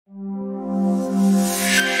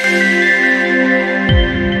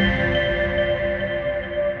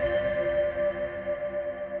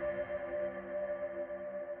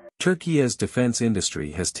Türkiye's defense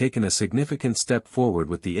industry has taken a significant step forward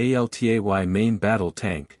with the ALTAY main battle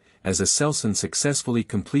tank, as ASELSAN successfully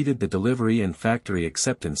completed the delivery and factory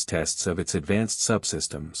acceptance tests of its advanced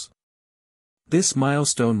subsystems. This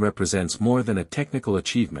milestone represents more than a technical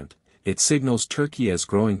achievement. It signals Türkiye's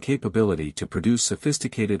growing capability to produce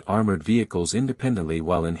sophisticated armored vehicles independently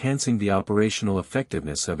while enhancing the operational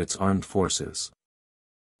effectiveness of its armed forces.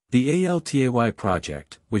 The ALTAY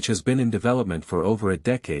project, which has been in development for over a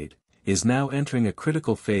decade, is now entering a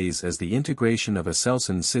critical phase as the integration of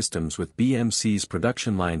ASELSAN systems with BMC's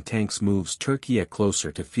production line tanks moves Türkiye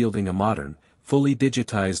closer to fielding a modern, fully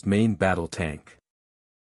digitized main battle tank.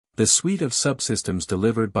 The suite of subsystems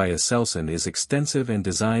delivered by ASELSAN is extensive and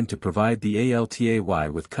designed to provide the ALTAY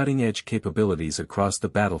with cutting-edge capabilities across the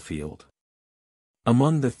battlefield.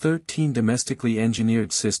 Among the 13 domestically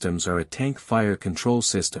engineered systems are a tank fire control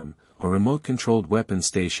system, a remote-controlled weapon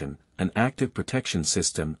station, an active protection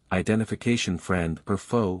system, identification friend or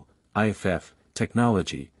foe, IFF,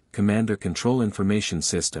 technology, commander control information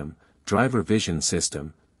system, driver vision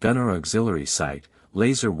system, gunner auxiliary sight,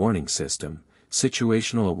 laser warning system,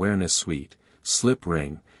 situational awareness suite, slip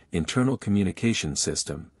ring, internal communication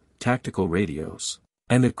system, tactical radios,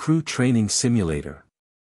 and a crew training simulator.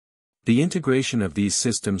 The integration of these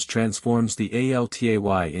systems transforms the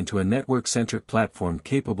ALTAY into a network-centric platform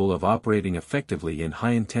capable of operating effectively in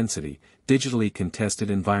high-intensity, digitally contested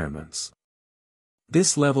environments.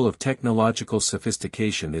 This level of technological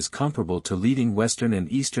sophistication is comparable to leading Western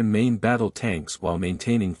and Eastern main battle tanks while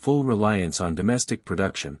maintaining full reliance on domestic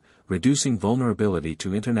production, reducing vulnerability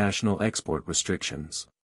to international export restrictions.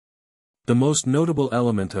 The most notable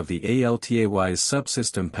element of the ALTAY's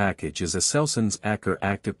subsystem package is ASELSAN's AKKOR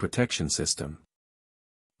Active Protection System.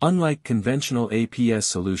 Unlike conventional APS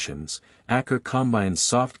solutions, AKKOR combines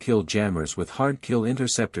soft-kill jammers with hard-kill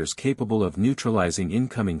interceptors capable of neutralizing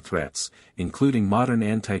incoming threats, including modern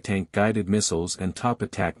anti-tank guided missiles and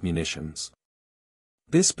top-attack munitions.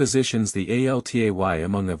 This positions the ALTAY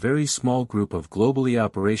among a very small group of globally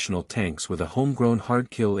operational tanks with a homegrown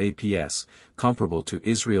hard-kill APS, comparable to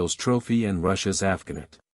Israel's Trophy and Russia's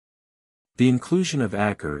Afghanet. The inclusion of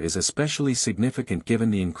AKKOR is especially significant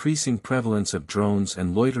given the increasing prevalence of drones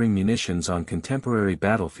and loitering munitions on contemporary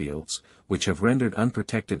battlefields, which have rendered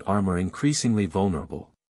unprotected armor increasingly vulnerable.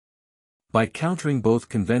 By countering both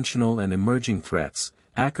conventional and emerging threats,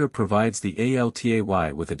 AKKOR provides the ALTAY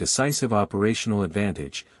with a decisive operational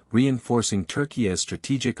advantage, reinforcing Türkiye's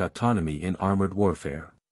strategic autonomy in armored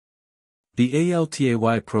warfare. The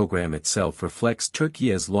ALTAY program itself reflects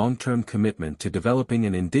Türkiye's long-term commitment to developing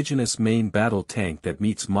an indigenous main battle tank that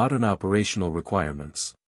meets modern operational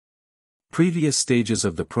requirements. Previous stages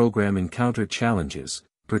of the program encountered challenges,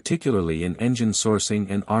 particularly in engine sourcing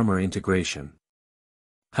and armor integration.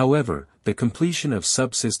 However, the completion of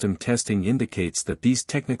subsystem testing indicates that these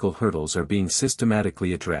technical hurdles are being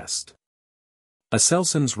systematically addressed.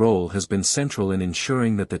 ASELSAN's role has been central in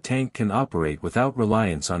ensuring that the tank can operate without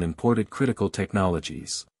reliance on imported critical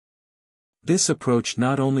technologies. This approach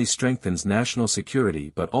not only strengthens national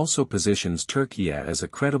security but also positions Türkiye as a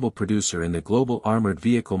credible producer in the global armored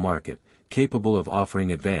vehicle market, capable of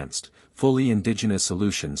offering advanced, fully indigenous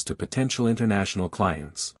solutions to potential international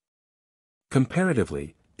clients.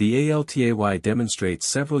 Comparatively, the ALTAY demonstrates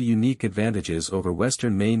several unique advantages over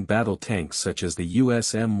Western main battle tanks such as the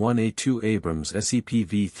US M1A2 Abrams SEP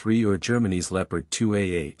V3 or Germany's Leopard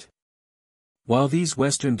 2A8. While these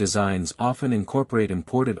Western designs often incorporate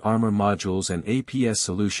imported armor modules and APS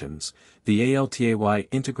solutions, the ALTAY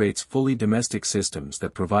integrates fully domestic systems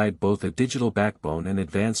that provide both a digital backbone and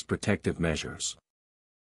advanced protective measures.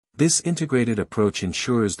 This integrated approach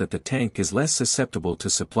ensures that the tank is less susceptible to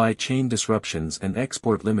supply chain disruptions and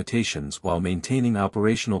export limitations while maintaining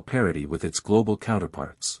operational parity with its global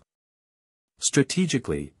counterparts.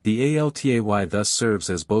 Strategically, the ALTAY thus serves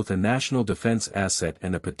as both a national defense asset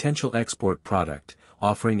and a potential export product,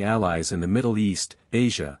 offering allies in the Middle East,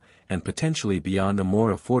 Asia, and potentially beyond a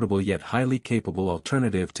more affordable yet highly capable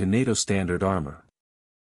alternative to NATO standard armor.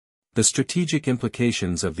 The strategic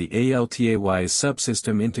implications of the ALTAY's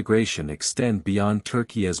subsystem integration extend beyond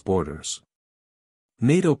Türkiye's borders.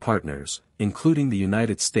 NATO partners, including the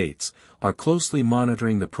United States, are closely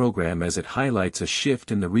monitoring the program as it highlights a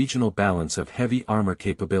shift in the regional balance of heavy armor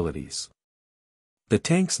capabilities. The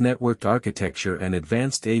tank's networked architecture and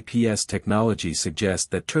advanced APS technology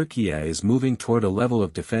suggest that Türkiye is moving toward a level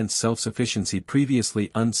of defense self-sufficiency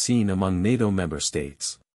previously unseen among NATO member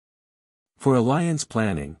states. For alliance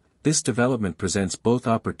planning, this development presents both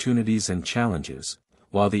opportunities and challenges.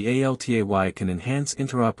 while the ALTAY can enhance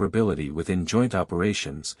interoperability within joint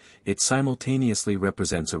operations, it simultaneously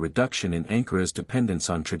represents a reduction in Ankara's dependence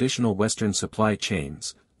on traditional Western supply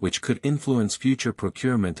chains, which could influence future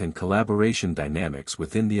procurement and collaboration dynamics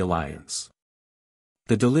within the alliance.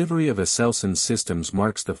 The delivery of ASELSAN systems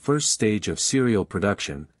marks the first stage of serial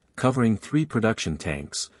production, covering 3 production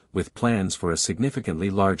tanks, with plans for a significantly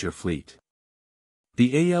larger fleet.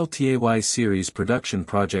 The ALTAY Series Production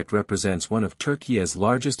Project represents one of Türkiye's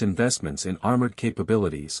largest investments in armored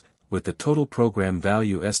capabilities, with the total program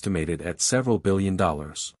value estimated at several $billion.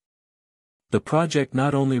 The project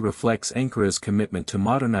not only reflects Ankara's commitment to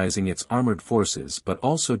modernizing its armored forces but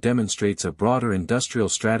also demonstrates a broader industrial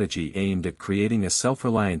strategy aimed at creating a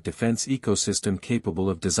self-reliant defense ecosystem capable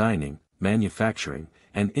of designing, manufacturing,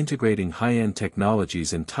 and integrating high-end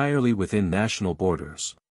technologies entirely within national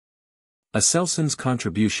borders. ASELSAN's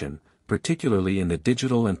contribution, particularly in the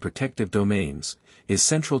digital and protective domains, is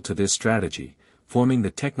central to this strategy, forming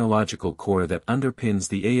the technological core that underpins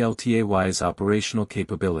the ALTAY's operational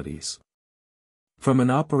capabilities. From an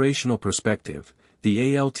operational perspective,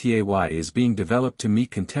 the ALTAY is being developed to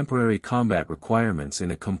meet contemporary combat requirements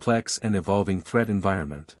in a complex and evolving threat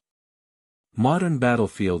environment. Modern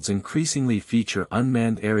battlefields increasingly feature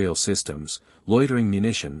unmanned aerial systems, loitering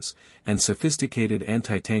munitions, and sophisticated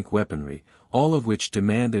anti-tank weaponry, all of which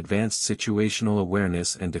demand advanced situational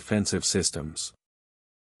awareness and defensive systems.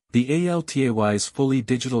 The ALTAY's fully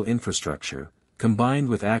digital infrastructure, combined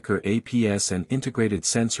with AKKOR APS and integrated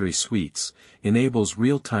sensory suites, enables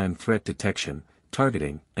real-time threat detection,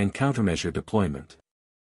 targeting, and countermeasure deployment.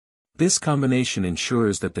 This combination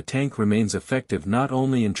ensures that the tank remains effective not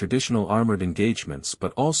only in traditional armored engagements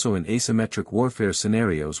but also in asymmetric warfare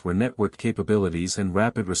scenarios where network capabilities and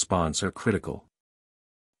rapid response are critical.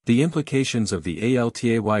 The implications of the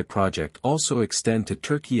ALTAY project also extend to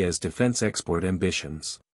Türkiye's defense export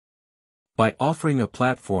ambitions. By offering a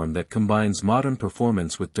platform that combines modern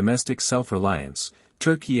performance with domestic self-reliance,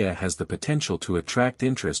 Türkiye has the potential to attract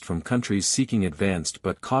interest from countries seeking advanced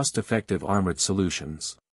but cost-effective armored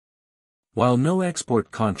solutions. While no export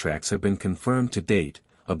contracts have been confirmed to date,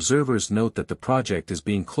 observers note that the project is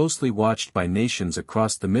being closely watched by nations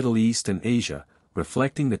across the Middle East and Asia,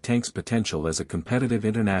 reflecting the tank's potential as a competitive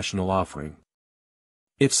international offering.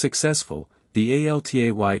 If successful, the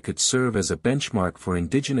ALTAY could serve as a benchmark for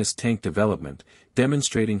indigenous tank development,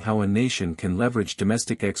 demonstrating how a nation can leverage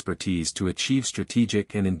domestic expertise to achieve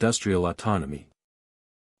strategic and industrial autonomy.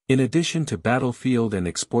 In addition to battlefield and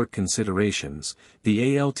export considerations,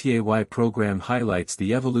 the ALTAY program highlights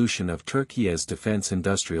the evolution of Türkiye's defense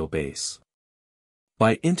industrial base.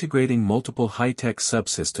 By integrating multiple high-tech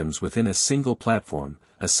subsystems within a single platform,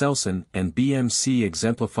 ASELSAN and BMC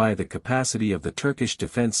exemplify the capacity of the Turkish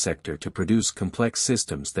defense sector to produce complex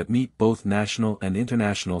systems that meet both national and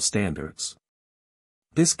international standards.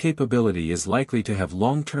 This capability is likely to have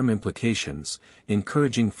long-term implications,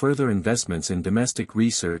 encouraging further investments in domestic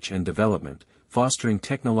research and development, fostering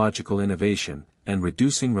technological innovation, and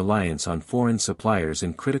reducing reliance on foreign suppliers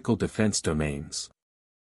in critical defense domains.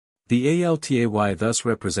 The ALTAY thus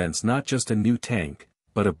represents not just a new tank,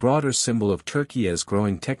 but a broader symbol of Türkiye's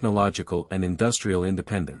growing technological and industrial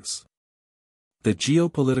independence. The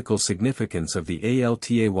geopolitical significance of the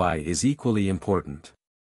ALTAY is equally important.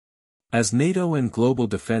 As NATO and global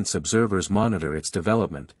defense observers monitor its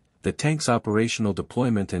development, the tank's operational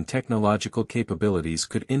deployment and technological capabilities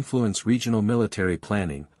could influence regional military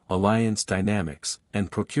planning, alliance dynamics,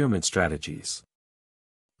 and procurement strategies.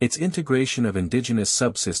 Its integration of indigenous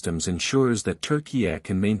subsystems ensures that Türkiye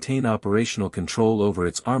can maintain operational control over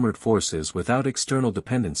its armored forces without external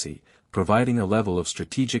dependency, providing a level of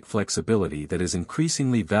strategic flexibility that is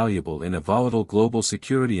increasingly valuable in a volatile global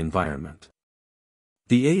security environment.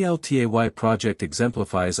 The ALTAY project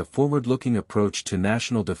exemplifies a forward-looking approach to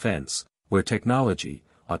national defense, where technology,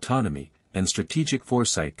 autonomy, and strategic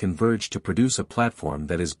foresight converge to produce a platform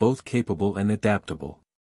that is both capable and adaptable.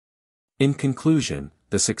 In conclusion,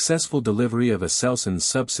 the successful delivery of ASELSAN's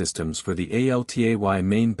subsystems for the ALTAY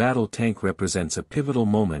main battle tank represents a pivotal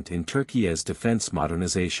moment in Türkiye's defense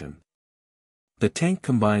modernization. The tank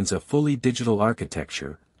combines a fully digital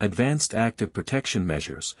architecture, advanced active protection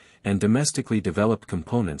measures, and domestically developed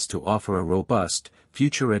components to offer a robust,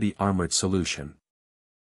 future-ready armored solution.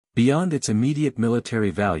 Beyond its immediate military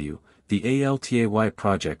value, the ALTAY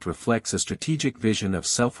project reflects a strategic vision of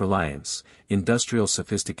self-reliance, industrial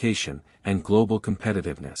sophistication, and global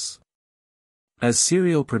competitiveness. As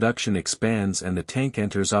serial production expands and the tank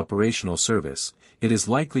enters operational service, it is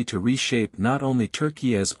likely to reshape not only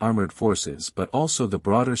Turkey's armored forces but also the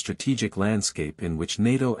broader strategic landscape in which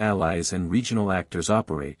NATO allies and regional actors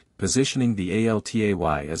operate, positioning the ALTAY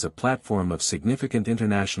as a platform of significant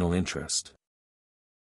international interest.